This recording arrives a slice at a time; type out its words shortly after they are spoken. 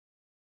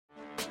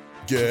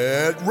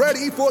Get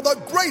ready for the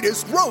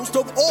greatest roast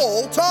of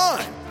all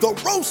time, the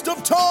Roast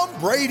of Tom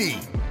Brady,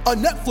 a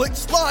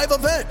Netflix live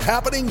event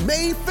happening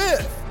May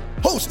 5th.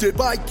 Hosted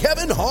by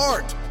Kevin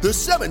Hart, the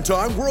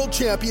 7-time world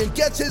champion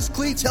gets his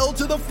cleats held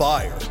to the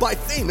fire by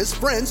famous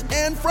friends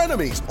and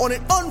frenemies on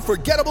an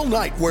unforgettable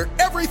night where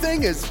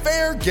everything is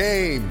fair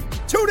game.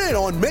 Tune in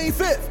on May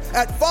 5th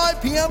at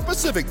 5 p.m.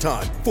 Pacific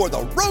time for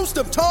the Roast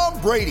of Tom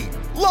Brady,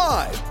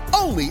 live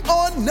only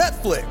on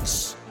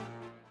Netflix.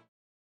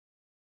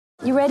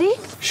 You ready?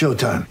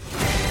 Showtime.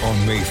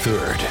 On May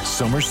 3rd,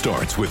 summer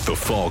starts with The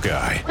Fall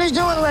Guy. Let's do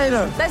it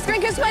later. Let's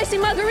drink a spicy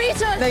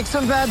margarita. Make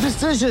some bad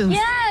decisions.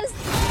 Yes!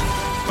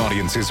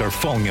 Audiences are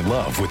falling in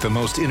love with the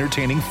most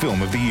entertaining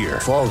film of the year.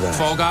 Fall Guy.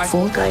 Fall Guy?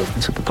 Fall Guy.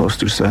 That's what the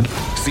poster said.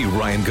 See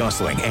Ryan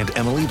Gosling and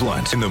Emily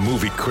Blunt in the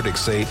movie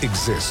critics say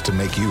exists to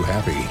make you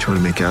happy. Trying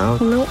to make it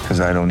out? Nope. Because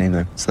I don't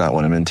either. It's not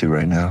what I'm into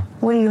right now.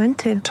 What are you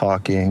into?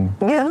 Talking.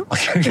 Yeah.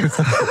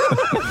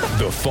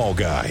 The Fall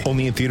Guy.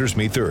 Only in theaters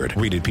May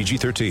 3rd. Rated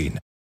PG-13.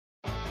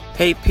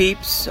 Hey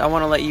peeps, I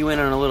want to let you in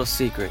on a little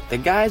secret. The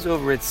guys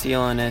over at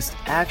CLNS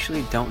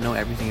actually don't know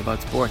everything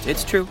about sports.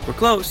 It's true, we're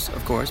close,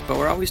 of course, but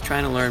we're always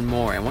trying to learn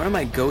more. And one of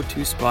my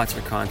go-to spots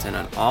for content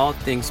on all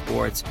things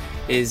sports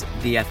is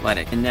The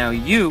Athletic. And now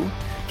you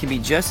can be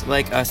just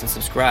like us and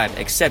subscribe,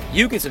 except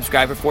you can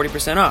subscribe for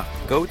 40% off.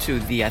 Go to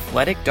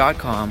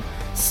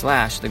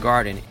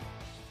theathletic.com/thegarden.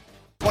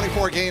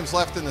 24 games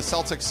left in the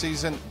Celtics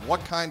season.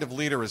 What kind of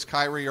leader is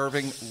Kyrie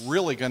Irving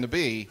really going to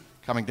be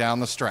coming down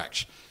the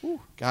stretch?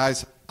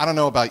 Guys, I don't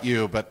know about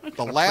you, but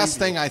the last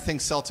thing I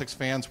think Celtics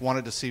fans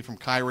wanted to see from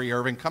Kyrie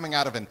Irving coming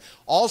out of an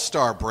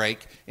all-star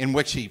break in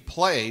which he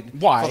played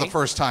for the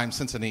first time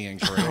since a knee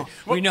injury.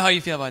 We know how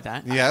you feel about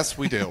that. Yes,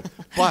 we do.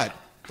 But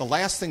the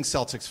last thing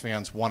Celtics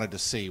fans wanted to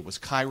see was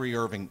Kyrie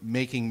Irving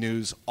making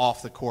news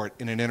off the court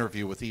in an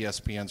interview with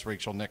ESPN's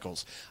Rachel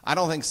Nichols. I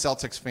don't think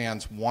Celtics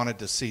fans wanted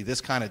to see this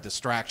kind of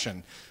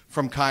distraction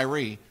from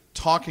Kyrie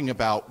talking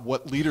about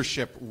what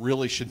leadership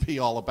really should be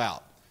all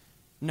about.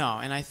 No,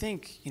 and I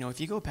think, if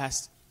you go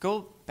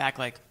back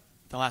like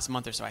the last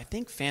month or so, I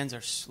think fans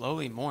are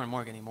slowly more and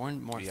more getting more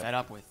and more fed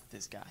up with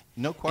this guy.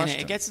 No question.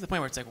 And it gets to the point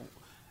where it's like,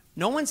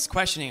 no one's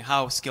questioning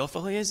how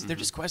skillful he is. Mm-hmm. They're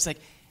just questioning,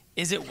 like,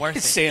 is it worth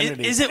it?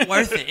 Sanity. Is it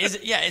worth it?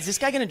 Is this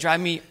guy going to drive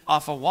me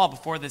off a wall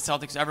before the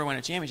Celtics ever win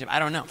a championship? I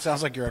don't know.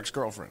 Sounds like your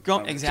ex-girlfriend.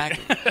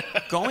 Exactly.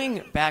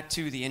 Going back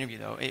to the interview,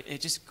 though,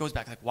 it just goes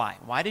back, like, why?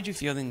 Why did you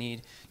feel the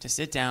need to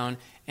sit down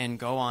and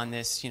go on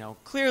this,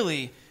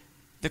 clearly –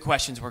 the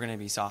questions were going to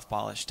be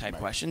softballish type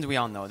questions. We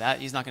all know that.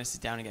 He's not going to sit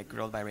down and get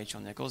grilled by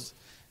Rachel Nichols.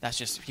 That's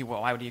just,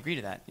 why would he agree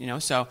to that?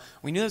 So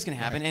we knew that was going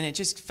to happen, and it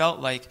just felt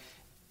like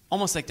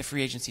almost like the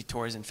free agency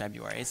tours in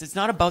February. It's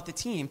not about the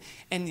team.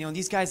 And,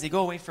 these guys, they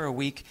go away for a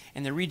week,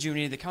 and they're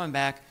rejuvenated, they're coming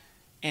back,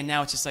 and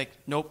now it's just like,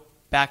 nope,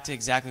 back to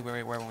exactly where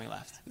we were when we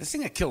left. The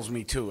thing that kills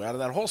me, too, out of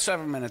that whole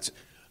 7 minutes,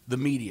 the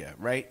media,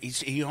 right?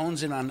 He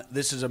hones in on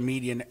this is a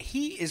media.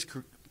 He is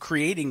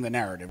creating the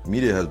narrative.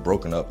 Media has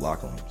broken up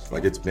locker rooms.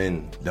 Like, it's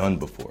been done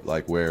before.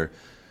 Like, where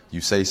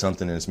you say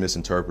something and it's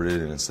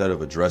misinterpreted, and instead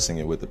of addressing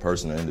it with the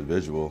person or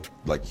individual,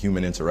 like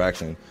human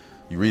interaction,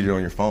 you read it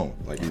on your phone.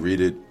 Like, you read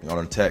it on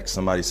a text.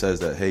 Somebody says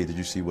that, hey, did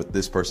you see what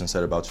this person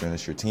said about you, and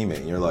it's your teammate?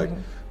 And you're like,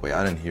 wait,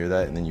 I didn't hear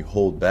that. And then you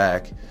hold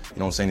back. You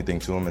don't say anything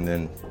to them. And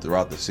then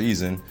throughout the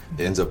season,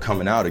 it ends up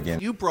coming out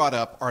again. You brought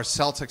up, are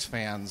Celtics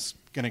fans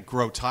going to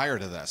grow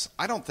tired of this?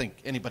 I don't think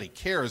anybody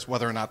cares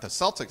whether or not the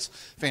Celtics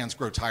fans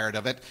grow tired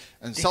of it.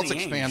 And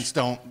Celtics fans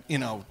don't,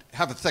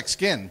 have a thick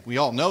skin. We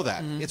all know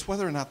that. Mm-hmm. It's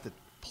whether or not the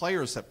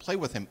players that play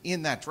with him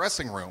in that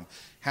dressing room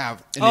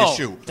have an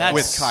issue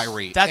with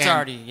Kyrie. That's and,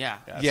 already,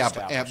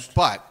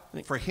 but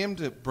for him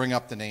to bring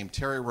up the name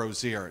Terry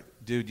Rozier,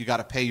 dude, you got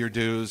to pay your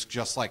dues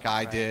just like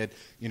I did.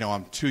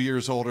 I'm 2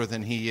 years older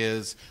than he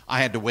is.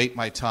 I had to wait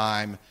my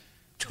time.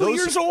 2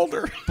 years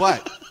older.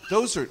 But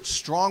those are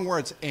strong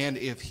words. And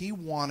if he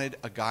wanted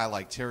a guy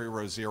like Terry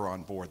Rozier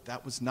on board,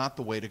 that was not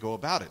the way to go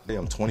about it. Hey,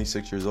 I'm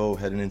 26 years old,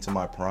 heading into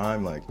my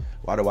prime. Like,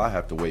 why do I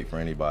have to wait for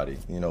anybody?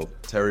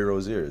 Terry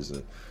Rozier is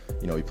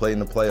he played in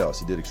the playoffs.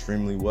 He did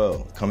extremely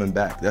well. Coming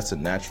back, that's a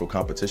natural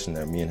competition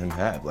that me and him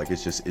have. Like,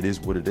 it is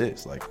what it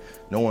is. Like,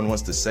 no one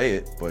wants to say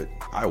it, but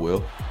I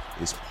will.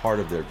 It's part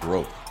of their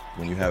growth.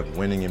 When you have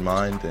winning in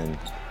mind, then,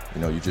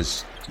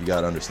 you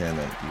got to understand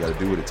that. You got to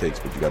do what it takes,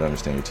 but you got to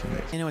understand your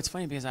teammates. It's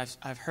funny because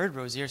I've heard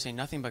Rozier say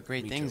nothing but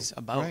great things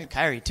about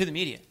Kyrie to the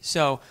media.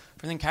 So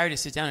for then Kyrie to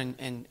sit down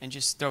and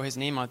just throw his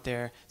name out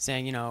there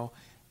saying,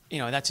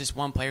 that's just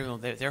one player.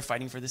 They're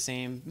fighting for the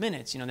same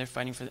minutes. They're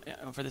fighting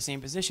for the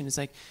same position. It's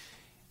like,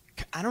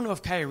 I don't know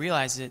if Kyrie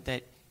realizes it,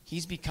 that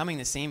he's becoming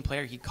the same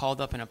player he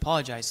called up and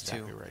apologized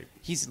to. Right.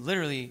 He's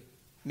literally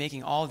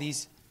making all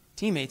these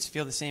teammates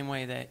feel the same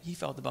way that he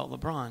felt about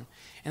LeBron.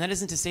 And that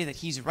isn't to say that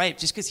he's right.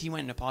 Just because he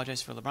went and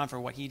apologized for LeBron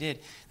for what he did,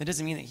 that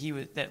doesn't mean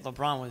that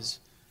LeBron was,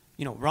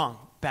 wrong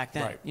back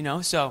then.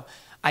 Right. So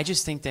I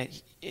just think that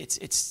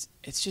it's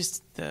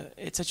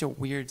such a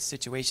weird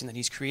situation that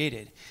he's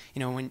created.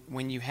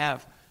 When you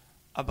have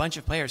a bunch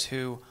of players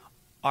who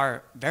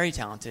are very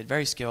talented,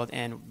 very skilled,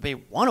 and they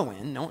want to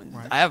win.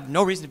 I have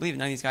no reason to believe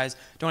none of these guys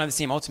don't have the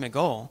same ultimate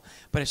goal.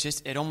 But it's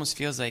just, it almost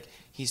feels like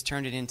he's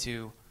turned it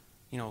into,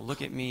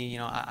 look at me,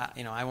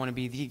 I want to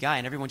be the guy,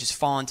 and everyone just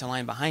fall into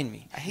line behind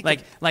me.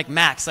 Like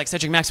Max, like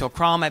Cedric Maxwell,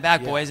 crawl on my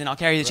back, boys, and I'll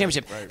carry the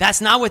championship. Right. That's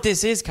not what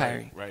this is,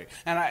 Kyrie. Right.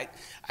 And I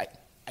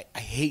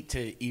hate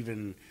to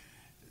even,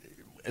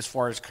 as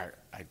far as Kyrie,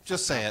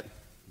 just say it.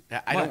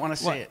 I don't want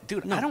to say it,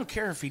 dude. No. I don't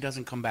care if he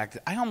doesn't come back.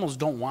 I almost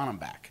don't want him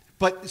back.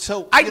 But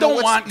so I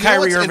don't want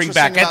Kyrie Irving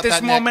back at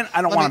this moment.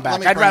 I don't want him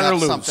back. I'd rather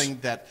lose. Something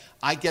that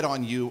I get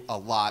on you a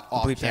lot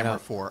off camera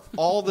for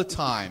all the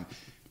time.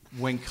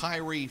 When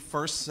Kyrie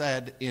first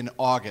said in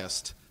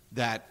August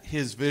that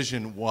his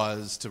vision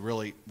was to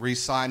really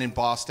re-sign in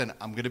Boston,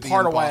 I'm going to be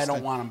part in Boston. Part of why I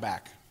don't want him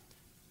back.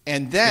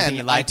 And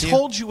then I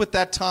told you at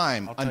that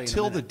time,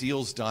 until the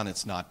deal's done,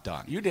 it's not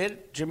done. You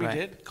did. Jimmy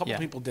did. A couple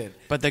people did.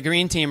 But the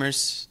Green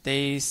Teamers,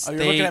 you're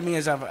looking at me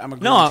as I'm a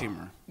Green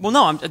Teamer. Well,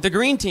 no, the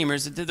Green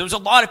Teamers. There was a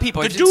lot of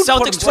people. The dude Celtics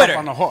put himself Twitter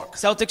on the hook.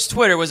 Celtics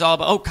Twitter was all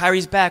about,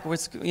 Kyrie's back.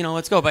 Let's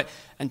go. But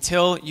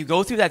until you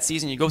go through that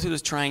season, you go through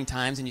those trying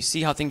times, and you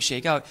see how things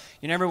shake out,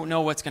 you never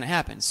know what's going to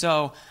happen.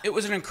 So it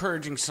was an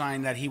encouraging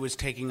sign that he was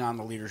taking on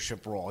the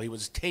leadership role. He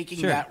was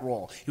taking that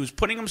role. He was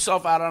putting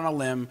himself out on a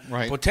limb,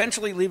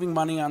 potentially leaving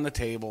money on the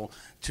table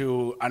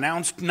to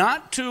announce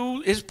not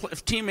to his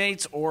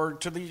teammates or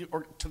to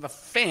the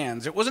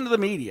fans. It wasn't to the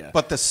media.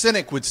 But the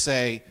cynic would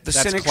say the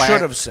cynic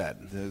should have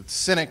said. The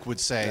cynic would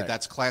say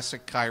that's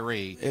classic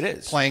Kyrie. It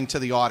is playing to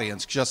the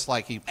audience just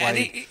like he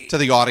played to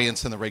the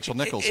audience in the Rachel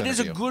Nichols interview. It is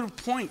a good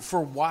point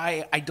for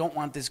why I don't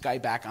want this guy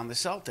back on the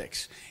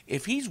Celtics.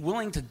 If he's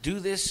willing to do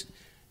this,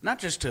 not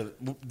just to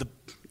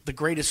the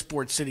greatest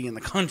sports city in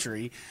the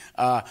country,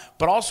 but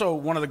also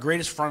one of the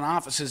greatest front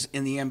offices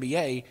in the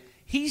NBA,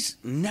 he's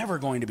never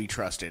going to be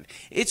trusted.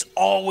 It's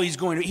always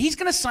going to. He's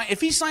going to sign.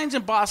 If he signs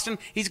in Boston,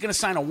 he's going to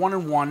sign a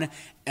 1-1,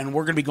 and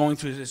we're going to be going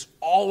through this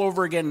all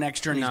over again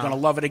next year, and he's going to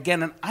love it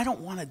again. And I don't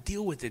want to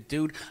deal with it,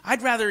 dude.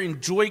 I'd rather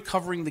enjoy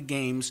covering the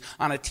games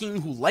on a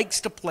team who likes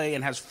to play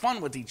and has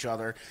fun with each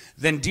other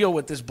than deal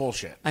with this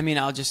bullshit. I mean,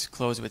 I'll just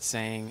close with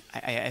saying,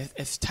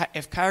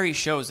 if Kyrie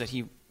shows that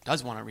he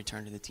does want to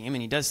return to the team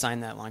and he does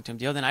sign that long-term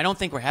deal, then I don't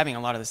think we're having a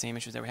lot of the same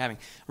issues that we're having.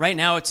 Right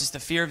now, it's just the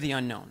fear of the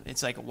unknown.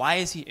 It's like, why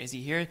is he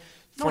here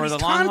for the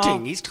long haul?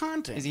 He's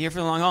taunting. Is he here for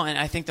the long haul? And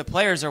I think the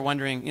players are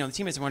wondering, the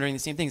teammates are wondering the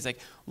same thing. It's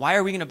like, why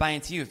are we going to buy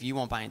into you if you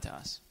won't buy into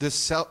us?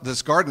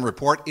 This Garden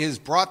Report is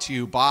brought to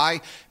you by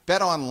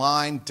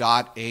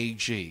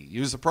BetOnline.ag.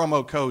 Use the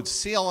promo code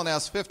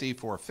CLNS50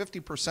 for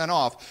 50%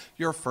 off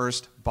your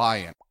first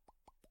buy-in.